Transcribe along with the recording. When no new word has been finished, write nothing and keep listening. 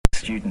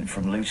student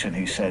from Luton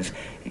who says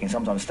he can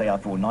sometimes stay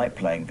up all night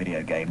playing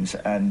video games.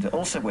 And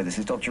also with us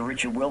is Dr.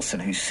 Richard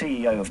Wilson, who's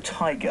CEO of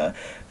Tiger,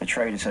 the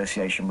trade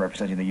association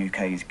representing the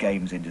UK's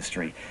games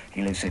industry.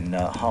 He lives in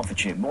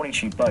Hertfordshire. Morning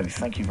to you both.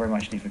 Thank you very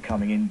much indeed for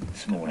coming in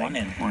this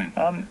morning.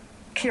 Morning.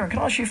 Kieran, can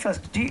I ask you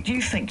first, do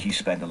you think you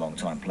spend a long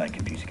time playing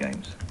computer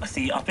games?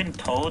 See, I've been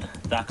told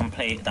that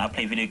I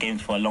play video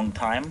games for a long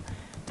time,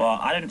 but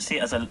I don't see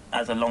it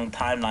as a long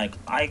time. Like,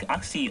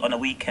 I see on a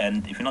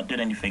weekend, if you're not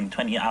doing anything,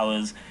 20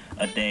 hours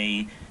a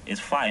day is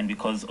fine,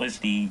 because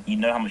obviously you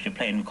know how much you're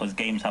playing because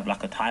games have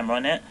like a timer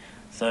on it.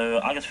 So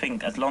I just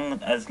think as long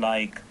as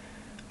like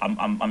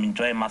I'm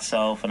enjoying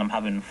myself and I'm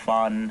having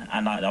fun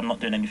and I'm not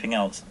doing anything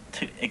else,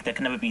 there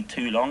can never be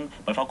too long.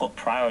 But if I've got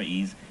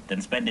priorities,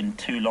 then spending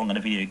too long on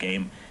a video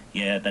game,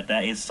 yeah,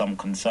 that is some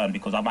concern,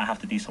 because I might have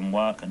to do some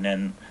work and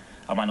then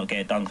I might not get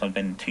it done because I'm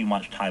spending too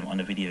much time on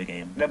a video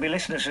game. There'll be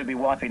listeners who'll be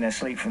wiping their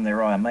sleep from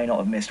their eye and may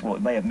have missed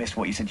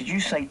what you said. Did you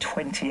say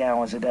 20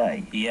 hours a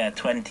day? Yeah,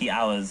 20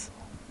 hours.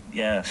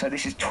 Yeah. So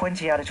this is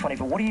 20 out of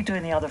 24. What are you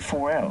doing the other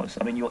 4 hours?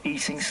 I mean, you're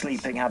eating,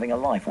 sleeping, having a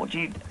life. What do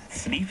you...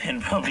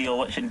 Sleeping, probably, or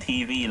watching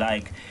TV,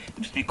 like,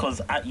 just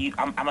because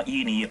I'm at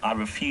uni, I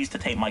refuse to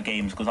take my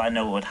games because I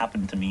know what would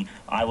happen to me.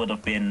 I would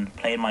have been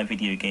playing my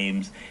video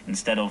games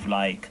instead of,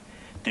 like,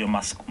 doing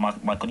my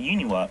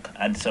uni work.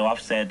 And so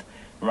I've said,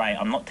 right,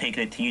 I'm not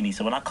taking it to uni.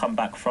 So when I come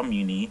back from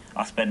uni,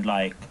 I spend,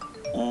 like,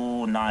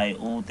 all night,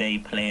 all day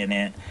playing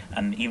it,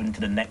 and even to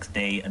the next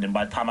day. And then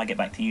by the time I get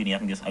back to uni, I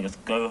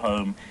just go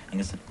home and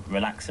just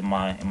relax in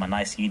my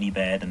nice uni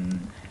bed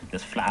and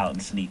just flat out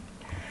and sleep.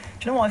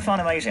 Do you know what I find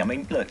amazing? I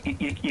mean, look,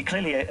 you're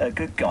clearly a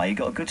good guy. You've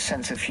got a good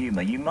sense of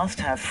humour. You must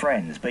have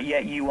friends, but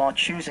yet you are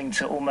choosing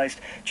to almost...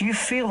 Do you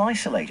feel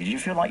isolated? Do you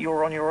feel like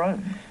you're on your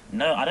own?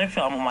 No, I don't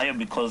feel I'm on my own,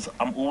 because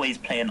I'm always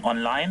playing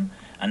online.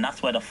 And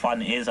that's where the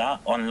fun is at,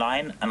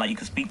 online. And like, you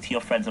can speak to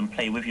your friends and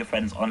play with your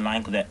friends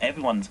online, because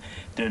everyone's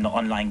doing the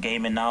online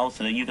gaming now.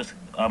 So you just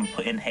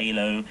put in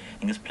Halo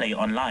and just play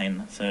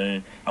online.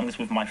 So I'm just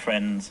with my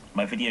friends,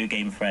 my video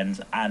game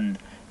friends, and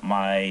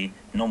my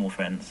normal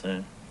friends.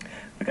 So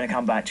we're going to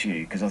come back to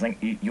you, because I think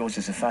yours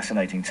is a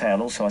fascinating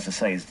tale. Also, as I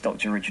say, is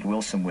Dr. Richard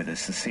Wilson with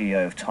us, the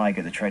CEO of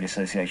Tiger, the trade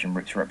association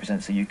which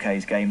represents the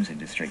UK's games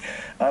industry.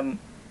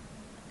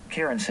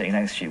 Kieran, sitting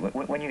next to you,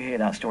 when you hear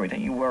that story, don't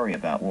you worry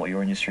about what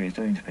your industry is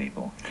doing to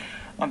people?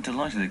 I'm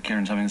delighted that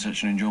Kieran's having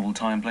such an enjoyable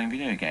time playing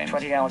video games.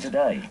 20 hours a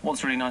day.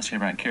 What's really nice here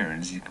about Kieran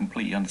is he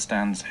completely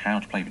understands how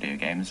to play video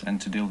games and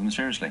to deal with them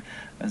seriously.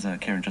 As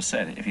Kieran just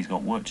said, if he's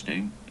got work to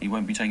do, he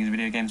won't be taking his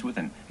video games with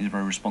him. He's a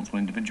very responsible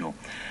individual.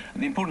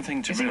 And the important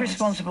thing to realise... Is he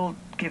responsible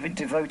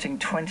devoting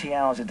 20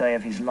 hours a day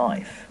of his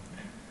life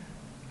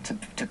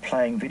to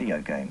playing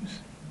video games?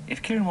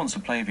 If Kieran wants to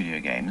play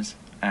video games,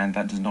 and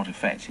that does not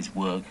affect his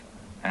work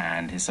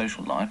and his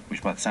social life,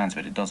 which by the sounds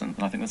of it doesn't,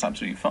 and I think that's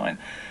absolutely fine.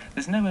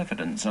 There's no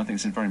evidence, and I think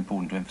this is very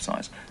important to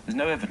emphasise, there's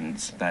no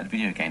evidence that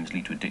video games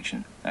lead to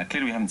addiction.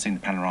 Clearly we haven't seen the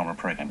Panorama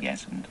programme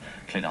yet, and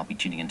clearly I'll be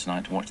tuning in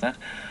tonight to watch that,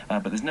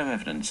 but there's no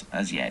evidence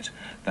as yet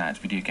that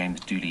video games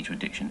do lead to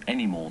addiction,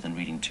 any more than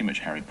reading too much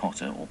Harry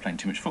Potter or playing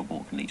too much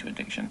football can lead to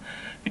addiction.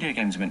 Video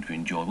games are meant to be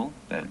enjoyable,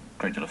 they're a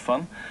great deal of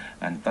fun,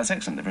 and that's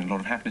excellent, they bring a lot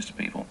of happiness to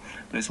people.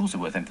 But it's also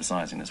worth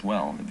emphasising as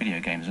well that video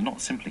games are not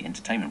simply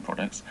entertainment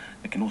products,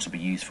 they can also be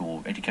used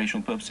for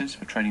educational purposes,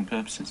 for training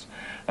purposes.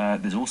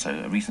 There's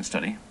also a recent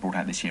study brought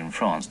out this year in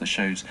France that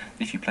shows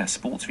that if you play a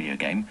sports video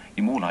game,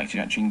 you're more likely to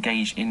actually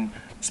engage in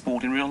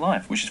sport in real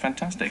life, which is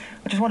fantastic.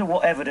 I just wonder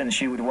what evidence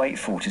you would wait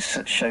for to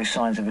show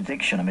signs of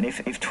addiction. I mean,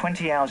 if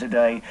 20 hours a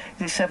day,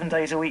 is it 7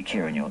 days a week,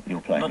 Kieran,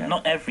 you're playing?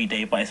 Not every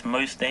day, but it's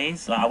most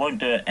days. Like, I won't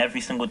do it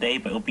every single day,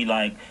 but it'll be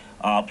like,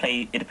 I'll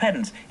play... It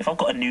depends. If I've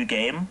got a new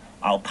game,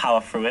 I'll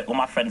power through it. All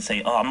my friends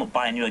say, oh, I'm not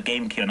buying you a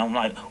game, Kieran. I'm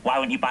like, why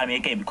won't you buy me a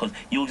game? Because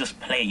you'll just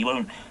play it. You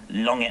won't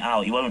long it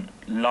out. You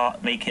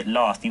won't make it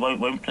last. You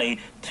won't play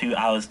 2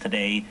 hours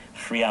today,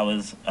 3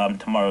 hours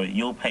tomorrow.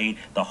 You'll play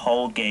the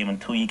whole game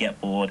until you get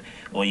bored,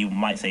 or you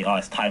might say, oh,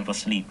 it's time for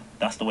sleep.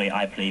 That's the way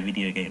I play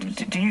video games.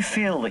 Do you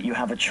feel that you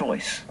have a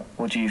choice?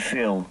 Or do you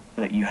feel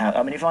that you have...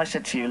 I mean, if I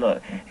said to you,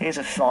 look, here's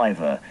a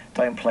 £5,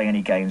 don't play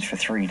any games for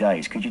 3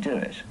 days, could you do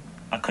it?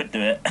 I could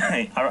do it.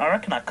 I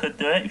reckon I could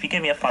do it. If you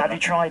give me a £5... Have you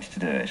tried to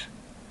do it?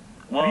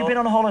 Well, have you been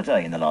on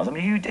holiday in the last... I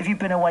mean, have you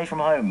been away from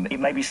home,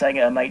 maybe staying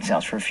at a mate's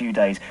house for a few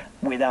days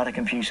without a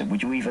computer?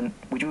 Would you even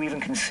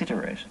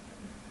consider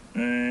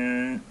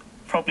it?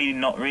 Probably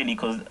not really,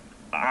 because...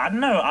 I don't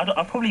know,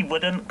 I probably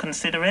wouldn't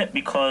consider it,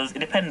 because it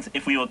depends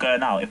if we were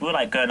going out. If we were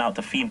like going out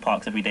to theme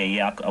parks every day,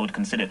 yeah, I would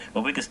consider it. But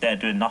if we're just there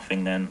doing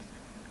nothing, then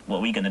what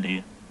are we going to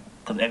do?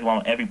 Because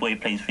everybody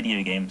plays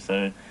video games,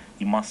 so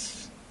you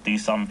must do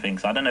something.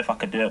 So I don't know if I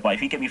could do it, but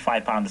if you give me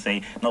 £5 to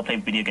say not play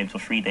video games for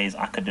 3 days,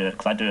 I could do it,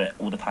 because I do it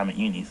all the time at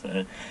uni.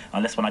 So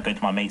unless when I go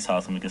to my mate's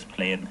house and we're just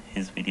playing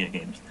his video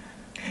games.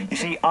 You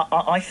see,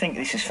 I think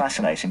this is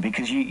fascinating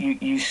because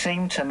you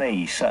seem to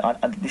me,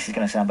 this is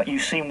going to sound, but you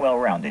seem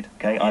well-rounded,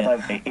 okay? Yeah. I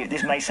don't,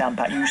 this may sound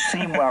bad, you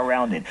seem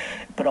well-rounded,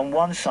 but on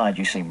one side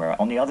you seem well,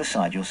 on the other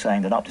side you're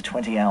saying that up to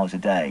 20 hours a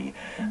day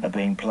are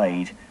being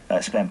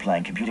spent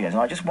playing computer games.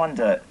 And I just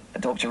wonder,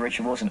 Dr.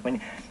 Richard Wilson, I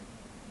mean,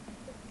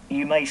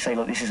 you may say,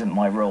 look, this isn't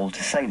my role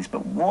to say this,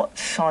 but what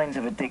signs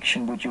of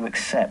addiction would you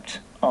accept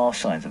are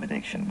signs of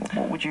addiction?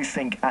 What would you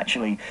think,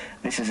 actually,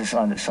 this is a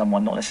sign that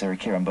someone, not necessarily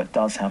Kieran, but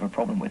does have a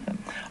problem with them?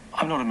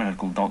 I'm not a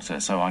medical doctor,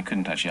 so I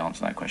couldn't actually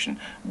answer that question.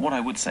 What I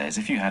would say is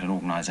if you had an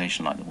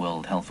organisation like the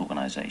World Health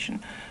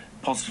Organisation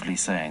positively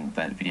saying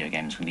that video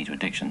games can lead to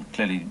addiction,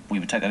 clearly we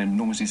would take that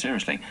enormously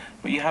seriously.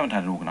 But you haven't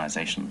had an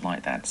organisation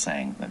like that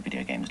saying that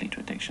video games lead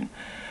to addiction.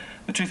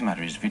 The truth of the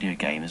matter is video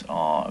games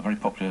are a very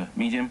popular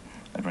medium.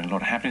 They bring a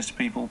lot of happiness to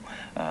people.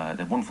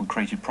 They're wonderful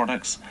creative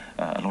products.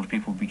 A lot of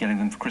people will be getting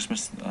them for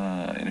Christmas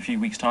in a few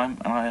weeks' time,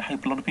 and I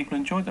hope a lot of people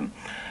enjoy them.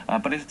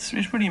 But it's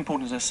really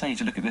important, as I say,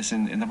 to look at this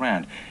in the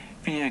round.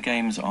 Video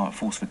games are a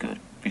force for good.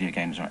 Video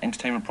games are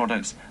entertainment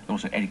products. They're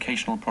also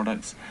educational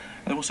products.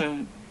 They're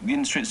also, the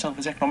industry itself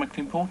is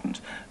economically important.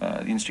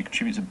 The industry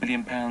contributes £1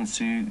 billion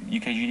to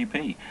UK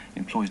GDP,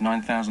 employs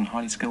 9,000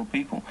 highly skilled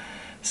people.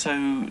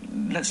 So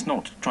let's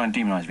not try and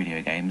demonise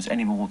video games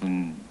any more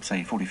than,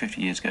 say, 40,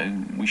 50 years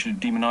ago. We should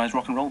demonise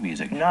rock and roll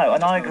music. No,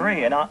 and I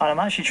agree, and I'm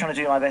actually trying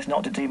to do my best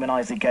not to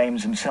demonise the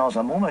games themselves.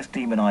 I'm almost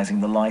demonising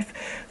the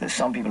life that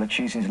some people are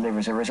choosing to live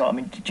as a result. I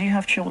mean, do you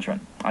have children?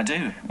 I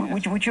do.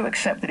 Yes. Would you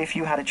accept that if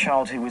you had a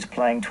child who was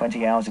playing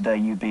 20 hours a day,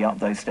 you'd be up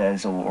those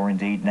stairs, or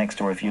indeed next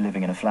door if you're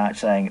living in a flat,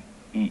 saying,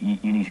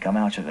 you need to come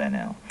out of there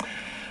now?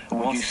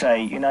 Or would you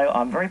say, you know,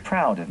 I'm very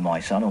proud of my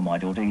son or my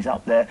daughter, he's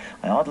up there,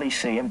 I hardly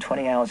see him,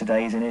 20 hours a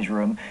day, he's in his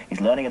room, he's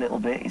learning a little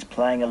bit, he's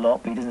playing a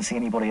lot, but he doesn't see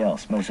anybody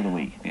else most of the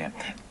week? Yeah.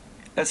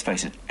 Let's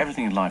face it,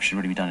 everything in life should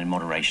really be done in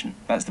moderation.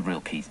 That's the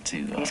real key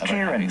to Is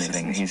Kieran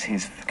living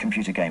his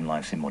computer game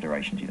lives in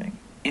moderation, do you think?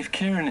 If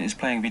Kieran is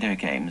playing video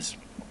games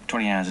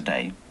 20 hours a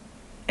day,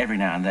 every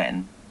now and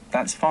then,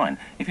 that's fine.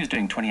 If he was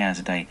doing 20 hours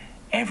a day,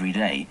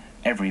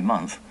 every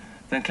month,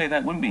 then clearly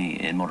that wouldn't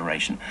be in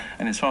moderation.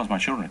 And as far as my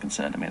children are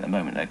concerned, I mean, at the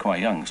moment they're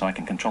quite young, so I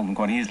can control them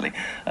quite easily.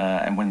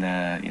 And when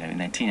they're, you know, in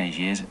their teenage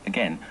years,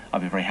 again,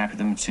 I'd be very happy for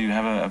them to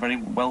have a very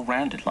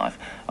well-rounded life.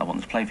 I want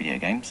them to play video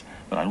games,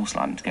 but I'd also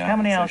like them to go out. How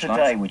many hours a socialise.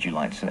 day would you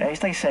like to? If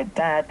they said,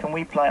 Dad, can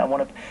we play? I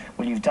want to.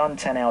 Well, you've done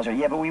 10 hours.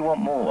 Yeah, but we want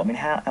more. I mean,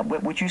 how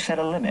would you set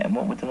a limit, and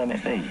what would the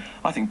limit be?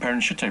 I think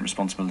parents should take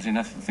responsibility, and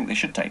I think they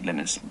should take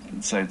limits.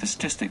 So the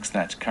statistics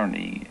that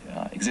currently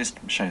exist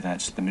show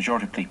that the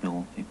majority of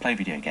people who play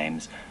video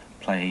games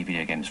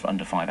for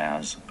under 5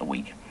 hours a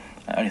week.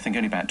 I think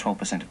only about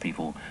 12% of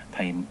people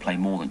play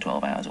more than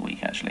 12 hours a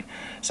week, actually.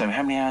 So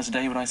how many hours a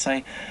day would I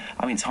say?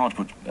 I mean, it's hard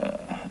to put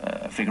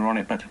a figure on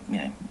it, but, you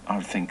know, I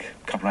would think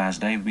a couple of hours a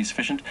day would be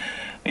sufficient.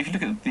 If you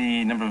look at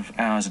the number of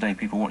hours a day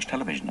people watch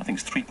television, I think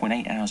it's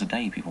 3.8 hours a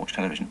day people watch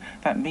television.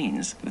 That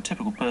means the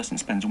typical person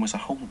spends almost a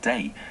whole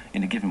day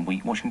in a given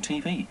week watching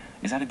TV.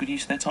 Is that a good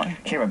use of their time?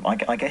 Kieran,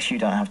 I guess you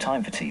don't have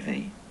time for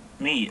TV.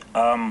 Me,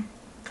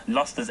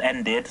 Lost has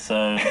ended,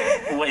 so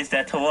what is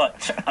there to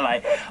watch?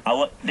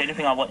 The only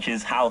thing I watch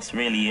is House,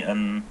 really,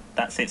 and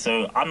that's it.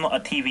 So I'm not a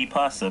TV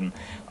person.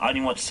 I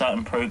only watch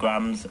certain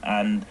programs,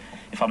 and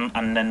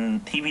then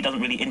TV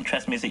doesn't really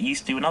interest me as it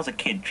used to. When I was a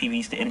kid, TV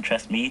used to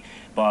interest me,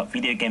 but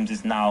video games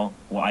is now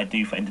what I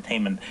do for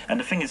entertainment. And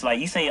the thing is, like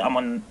you say, I'm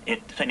on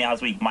it 20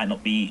 hours a week might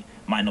not be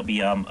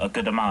a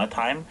good amount of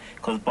time,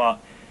 but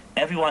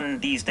everyone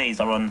these days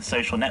are on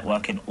social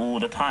networking all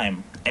the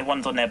time.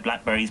 Everyone's on their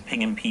Blackberries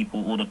pinging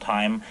people all the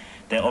time.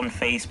 They're on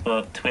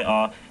Facebook,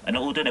 Twitter, and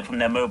they're all doing it from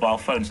their mobile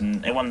phones.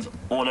 And everyone's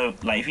all over.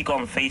 Like, if you go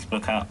on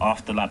Facebook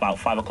after about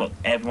 5 o'clock,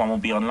 everyone will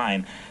be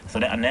online. So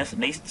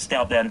they stay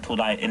up there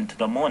until into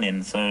the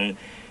morning. So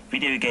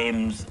video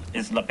games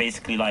is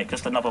basically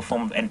just another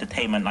form of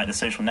entertainment, like the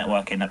social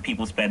networking that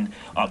people spend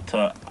up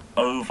to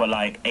over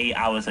 8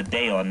 hours a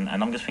day on.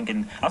 And I'm just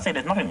thinking, I'll say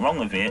there's nothing wrong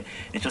with it.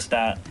 It's just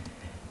that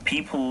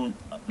people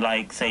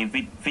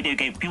video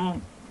game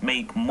people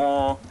make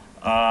more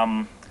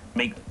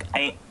they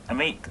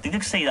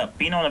did say that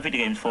being on a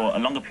video game for a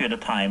longer period of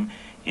time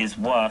is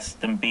worse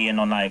than being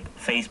on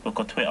Facebook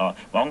or Twitter.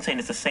 But I'm saying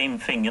it's the same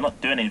thing. You're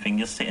not doing anything.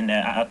 You're sitting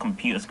there at a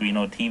computer screen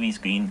or a TV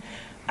screen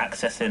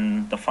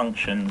accessing the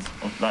functions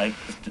of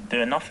just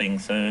doing nothing.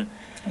 So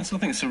I still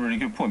think it's a really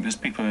good point, because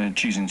people are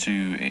choosing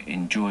to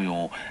enjoy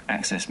or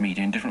access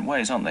media in different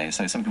ways, aren't they?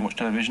 So some people watch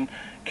television.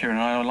 Kieran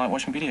and I like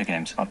watching video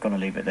games. I've got to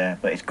leave it there,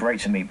 but it's great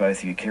to meet both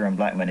of you. Kieran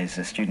Blackman is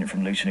a student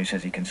from Luton who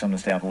says he can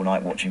sometimes stay up all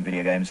night watching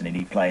video games and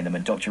indeed playing them,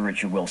 and Dr.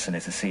 Richard Wilson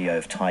is the CEO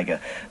of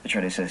Tiger, the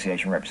trade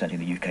association representing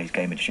the UK's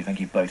game industry. Thank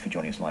you both for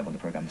joining us live on the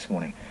programme this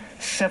morning.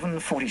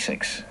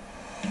 7:46.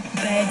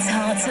 Beds,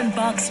 Hearts and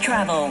Bucks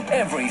travel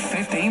every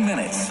 15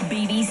 minutes.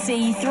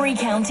 BBC Three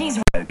Counties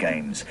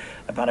games.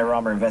 A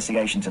panorama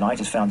investigation tonight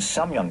has found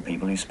some young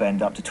people who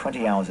spend up to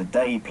 20 hours a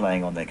day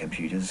playing on their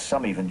computers,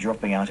 some even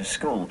dropping out of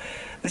school.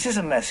 This is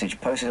a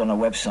message posted on a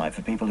website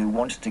for people who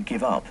wanted to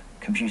give up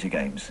computer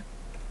games.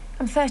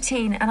 I'm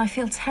 13 and I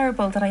feel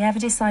terrible that I ever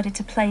decided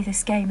to play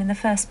this game in the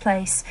first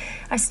place.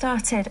 I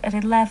started at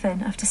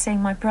 11 after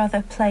seeing my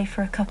brother play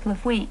for a couple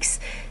of weeks.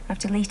 I've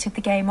deleted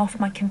the game off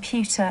my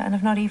computer and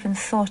I've not even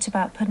thought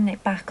about putting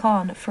it back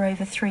on for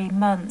over 3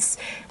 months.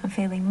 I'm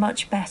feeling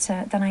much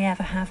better than I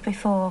ever have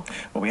before.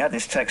 Well, we had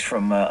this text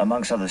from,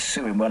 amongst others,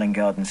 Sue in Welling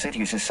Garden City,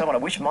 who says, someone, I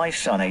wish my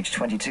son, aged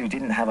 22,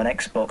 didn't have an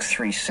Xbox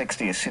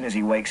 360. As soon as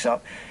he wakes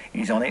up,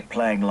 he's on it,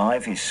 playing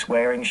live. He's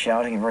swearing,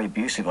 shouting, and very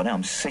abusive on it.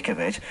 I'm sick of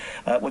it.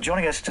 Well,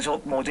 joining us to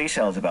talk more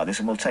details about this,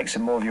 and we'll take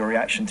some more of your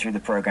reaction through the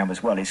programme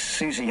as well, is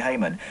Susie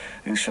Heyman,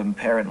 who's from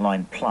Parent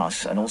Line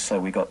Plus, and also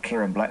we got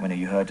Kieran Blackman, who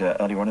you heard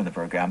earlier on in the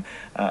programme,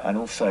 and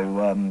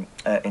also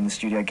in the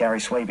studio, Gary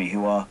Swaby,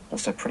 who are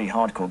also pretty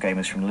hardcore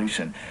gamers from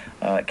Luton.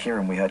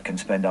 Kieran, we heard, can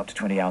spend up to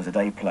 20 hours a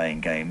day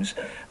playing games.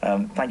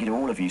 Thank you to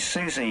all of you.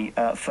 Susie,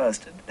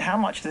 first, how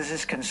much does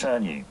this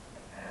concern you?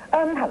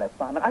 Hello,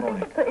 Simon. I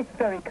think it's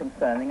very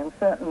concerning, and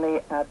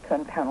certainly at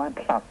Parent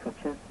Plus, which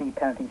is the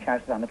parenting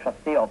charity that I'm a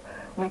trustee of,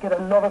 we get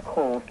a lot of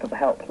calls to the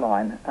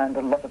helpline and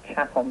a lot of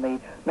chat on the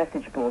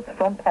message boards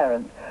from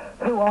parents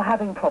who are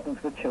having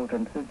problems with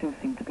children who do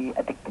seem to be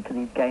addicted to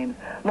these games.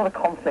 A lot of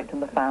conflict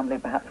in the family,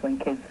 perhaps when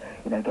kids,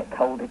 get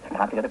told it's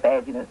time to go to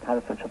bed, it's time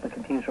to switch off the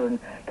computer, and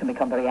can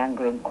become very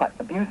angry and quite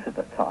abusive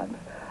at times.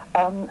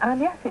 And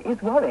yes, it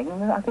is worrying.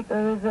 I think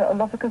there is a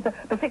lot of concern,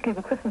 particularly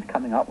with Christmas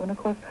coming up, when, of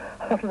course,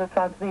 a lot of the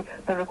times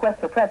the request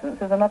for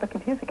presents is another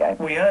computer game.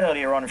 We heard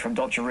earlier on from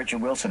Dr.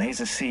 Richard Wilson. He's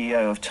the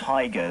CEO of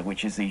Tiger,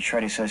 which is the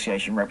trade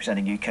association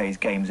representing UK's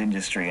games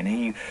industry, and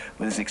he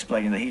was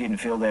explaining that he didn't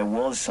feel there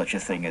was such a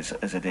thing as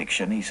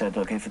addiction. He said,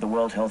 look, if the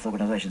World Health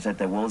Organization said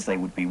there was, they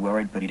would be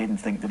worried, but he didn't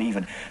think that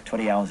even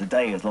 20 hours a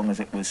day, as long as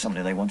it was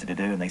something they wanted to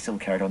do and they still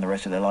carried on the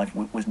rest of their life,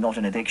 was not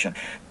an addiction.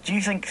 Do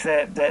you think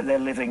they're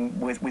living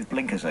with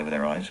blinkers over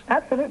their eyes?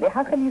 Absolutely.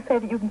 How can you say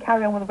that you can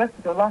carry on with the rest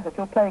of your life if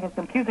you're playing a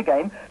computer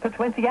game for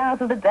 20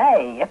 hours of the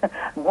day?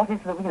 What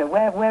is the,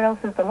 where else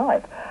is the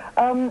life?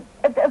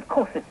 Of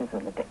course this is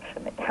an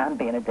addiction. It can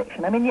be an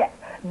addiction. I mean, yes,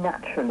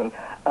 naturally,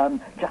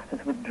 just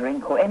as with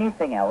drink or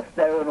anything else,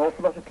 there are an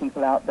awful lot of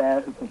people out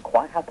there who can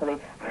quite happily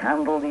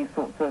handle these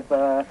sorts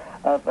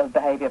of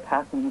behaviour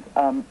patterns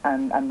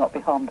and not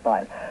be harmed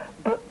by it.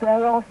 But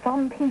there are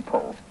some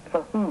people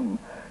for whom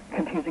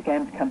computer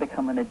games can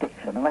become an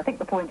addiction. And I think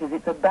the point is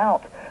it's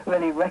about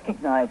really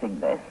recognising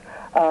this,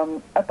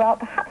 about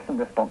perhaps some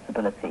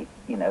responsibility,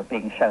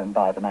 being shown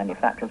by the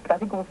manufacturers. But I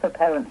think also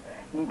parents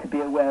need to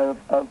be aware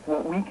of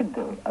what we can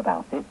do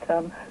about it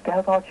to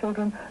help our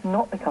children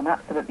not become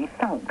absolutely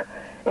sunk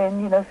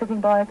in,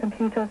 sitting by a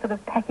computer, sort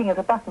of pecking at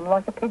a button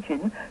like a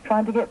pigeon,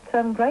 trying to get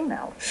grain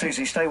out.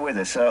 Susie, stay with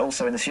us.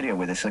 Also in the studio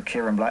with us are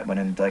Kieran Blackman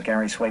and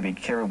Gary Swaby.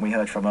 Kieran, we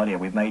heard from earlier.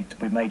 We've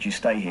made you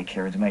stay here,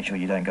 Kieran, to make sure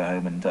you don't go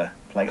home and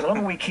play. The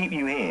longer we keep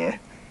you here,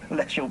 the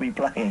less you'll be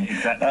playing.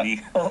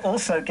 Exactly.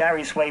 Also,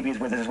 Gary Swaby is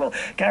with us as well.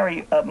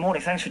 Gary,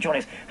 morning. Thanks for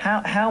joining us.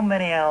 How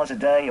many hours a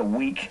day, a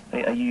week,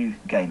 are you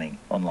gaming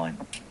online?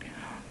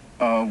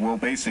 Well,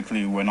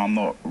 basically, when I'm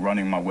not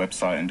running my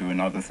website and doing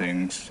other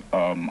things,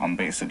 I'm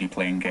basically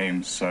playing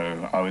games.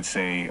 So I would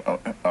say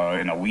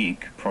in a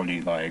week,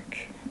 probably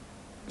like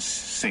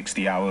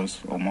 60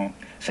 hours or more.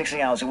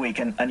 60 hours a week,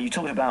 and you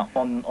talked about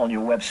on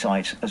your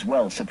website as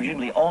well. So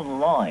presumably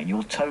online,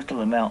 your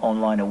total amount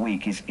online a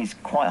week is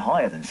quite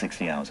higher than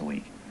 60 hours a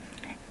week.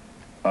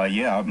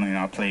 Yeah, I mean,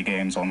 I play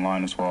games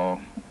online as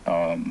well.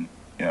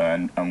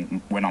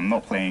 And when I'm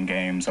not playing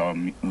games,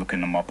 I'm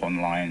looking them up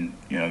online,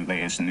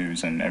 latest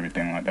news and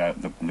everything like that,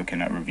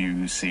 looking at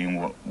reviews, seeing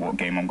what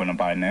game I'm going to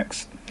buy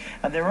next.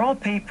 And there are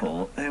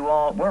people who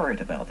are worried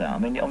about that. I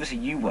mean, obviously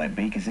you won't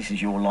be, because this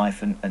is your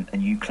life and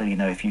you clearly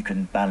know if you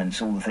can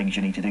balance all the things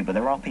you need to do, but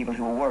there are people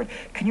who are worried.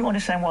 Can you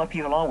understand why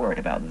people are worried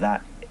about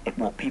that,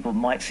 what people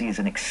might see as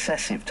an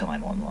excessive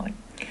time online?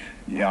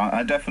 Yeah,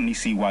 I definitely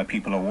see why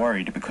people are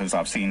worried, because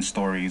I've seen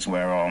stories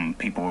where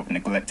people have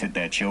neglected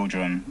their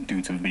children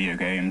due to video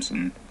games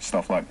and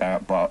stuff like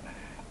that, but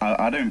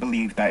I don't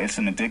believe that it's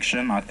an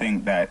addiction. I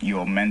think that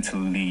you're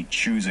mentally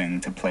choosing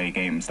to play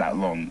games that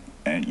long,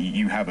 and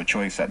you have a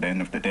choice at the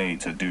end of the day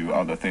to do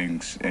other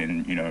things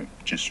and,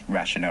 just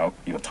ration out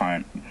your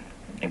time.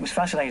 It was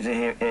fascinating to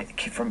hear it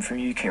from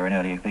you, Kieran,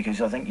 earlier,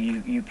 because I think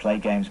you play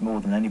games more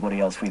than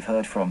anybody else we've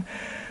heard from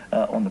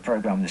on the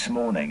programme this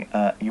morning.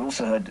 You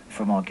also heard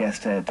from our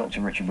guest here,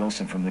 Dr. Richard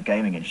Wilson from the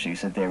gaming industry, who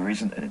said there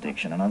isn't an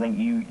addiction, and I think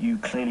you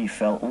clearly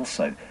felt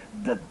also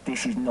that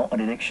this is not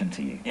an addiction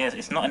to you. Yes,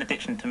 it's not an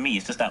addiction to me.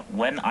 It's just that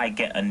when I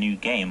get a new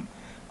game,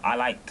 I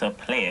like to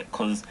play it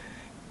because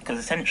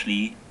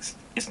essentially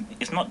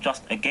it's not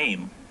just a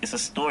game. It's a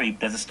story.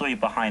 There's a story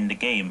behind the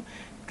game.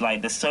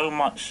 Like, there's so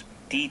much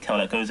detail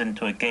that goes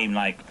into a game.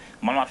 Like,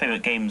 one of my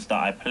favourite games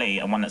that I play,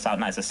 and one that's out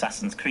now, is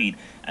Assassin's Creed,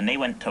 and they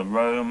went to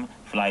Rome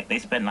for they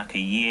spent like a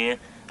year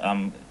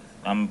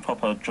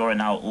proper drawing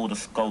out all the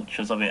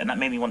sculptures of it, and that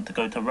made me want to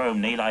go to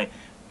Rome. They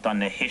done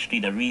the history,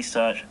 the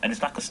research, and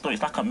it's like a story.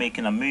 It's like I'm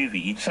making a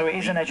movie. So it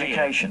is an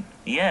education.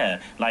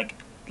 Yeah, like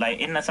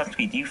in Assassin's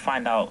Creed, you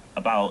find out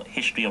about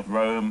history of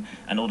Rome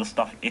and all the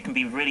stuff. It can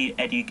be really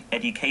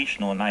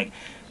educational, and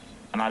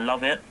and I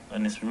love it,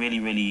 and it's really,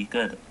 really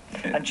good.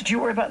 And do you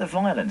worry about the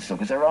violence?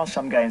 Because there are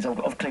some games,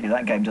 clearly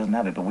that game doesn't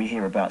have it, but we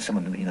hear about some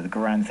of the, the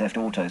Grand Theft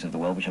Autos of the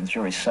world, which I'm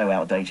sure is so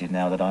outdated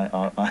now that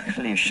I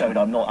clearly have showed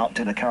I'm not up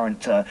to the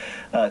current,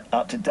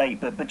 up to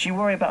date. But do you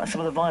worry about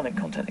some of the violent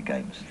content in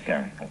games,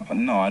 Gary?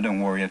 No, I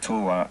don't worry at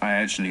all. I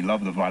actually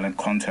love the violent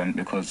content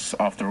because,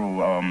 after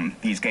all,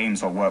 these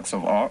games are works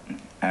of art.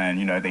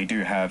 And, they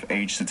do have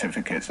age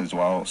certificates as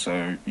well.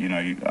 So,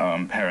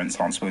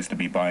 parents aren't supposed to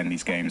be buying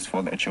these games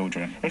for their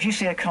children. If you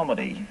see a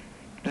comedy,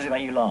 does it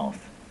make you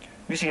laugh?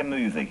 If you see a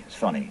movie, it's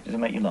funny, does it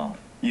make you laugh?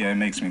 Yeah, it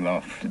makes me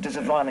laugh. Does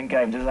a violent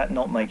game, does that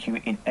not make you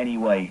in any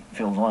way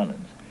feel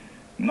violent?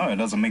 No, it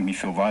doesn't make me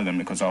feel violent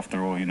because,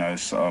 after all,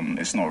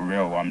 it's not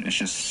real. It's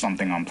just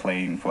something I'm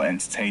playing for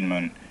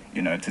entertainment,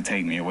 to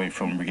take me away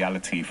from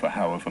reality for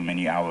however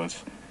many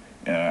hours.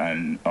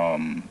 And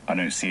I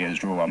don't see it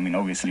as real. I mean,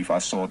 obviously, if I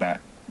saw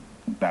that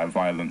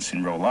violence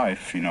in real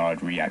life,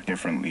 I'd react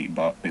differently.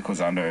 But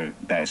because I know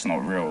that it's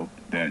not real,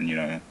 then,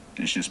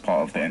 it's just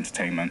part of the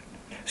entertainment.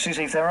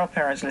 Susie, if there are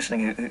parents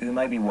listening who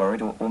may be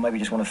worried or maybe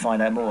just want to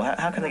find out more,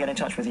 how can they get in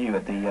touch with you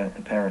at the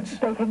parents?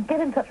 They can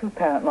get in touch with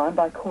Parent Line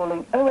by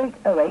calling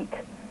 0808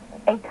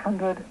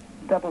 800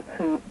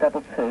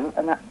 2222,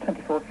 and that's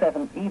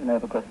 24/7, even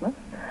over Christmas.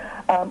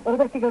 Or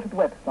they can go to the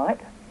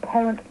website,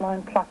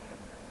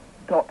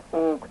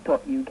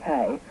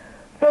 parentlineplus.org.uk.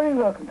 Very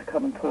welcome to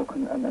come and talk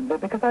and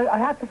because I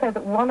have to say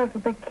that one of the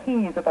big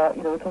keys about,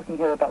 we're talking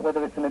here about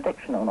whether it's an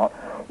addiction or not,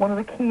 one of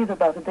the keys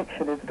about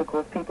addiction is that, of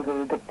course, people who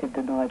are addicted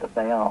deny that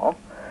they are.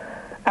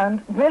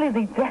 And really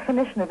the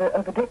definition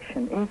of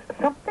addiction is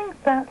something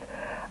that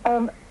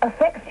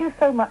affects you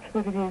so much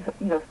that it is,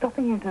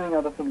 stopping you doing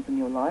other things in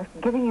your life,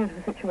 getting you to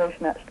a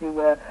situation actually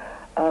where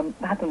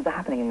bad things are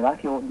happening in your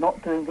life, you're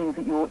not doing things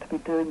that you ought to be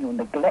doing, you're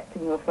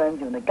neglecting your friends,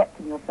 you're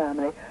neglecting your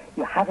family,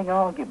 you're having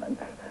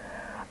arguments.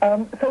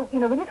 So,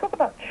 when you talk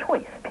about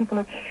choice, people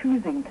are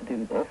choosing to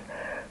do this.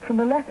 From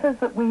the letters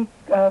that we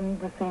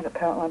receive at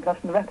Parent Line Plus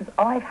and the letters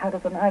I've had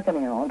as an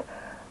agony aunt,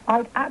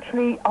 I'd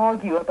actually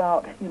argue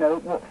about,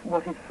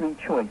 what is free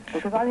choice.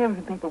 Because I know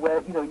from people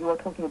where, you are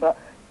talking about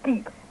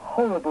deep,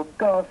 horrible,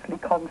 ghastly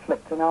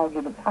conflicts and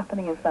arguments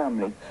happening in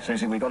families.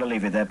 Susie, we've got to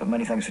leave it there, but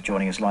many thanks for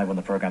joining us live on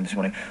the programme this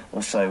morning.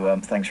 Also,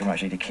 thanks very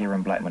much to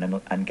Kieran Blackman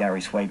and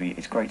Gary Swaby.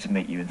 It's great to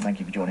meet you, and thank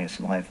you for joining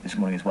us live this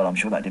morning as well. I'm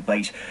sure that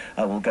debate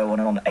will go on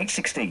and on.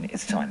 8:16,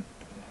 it's time.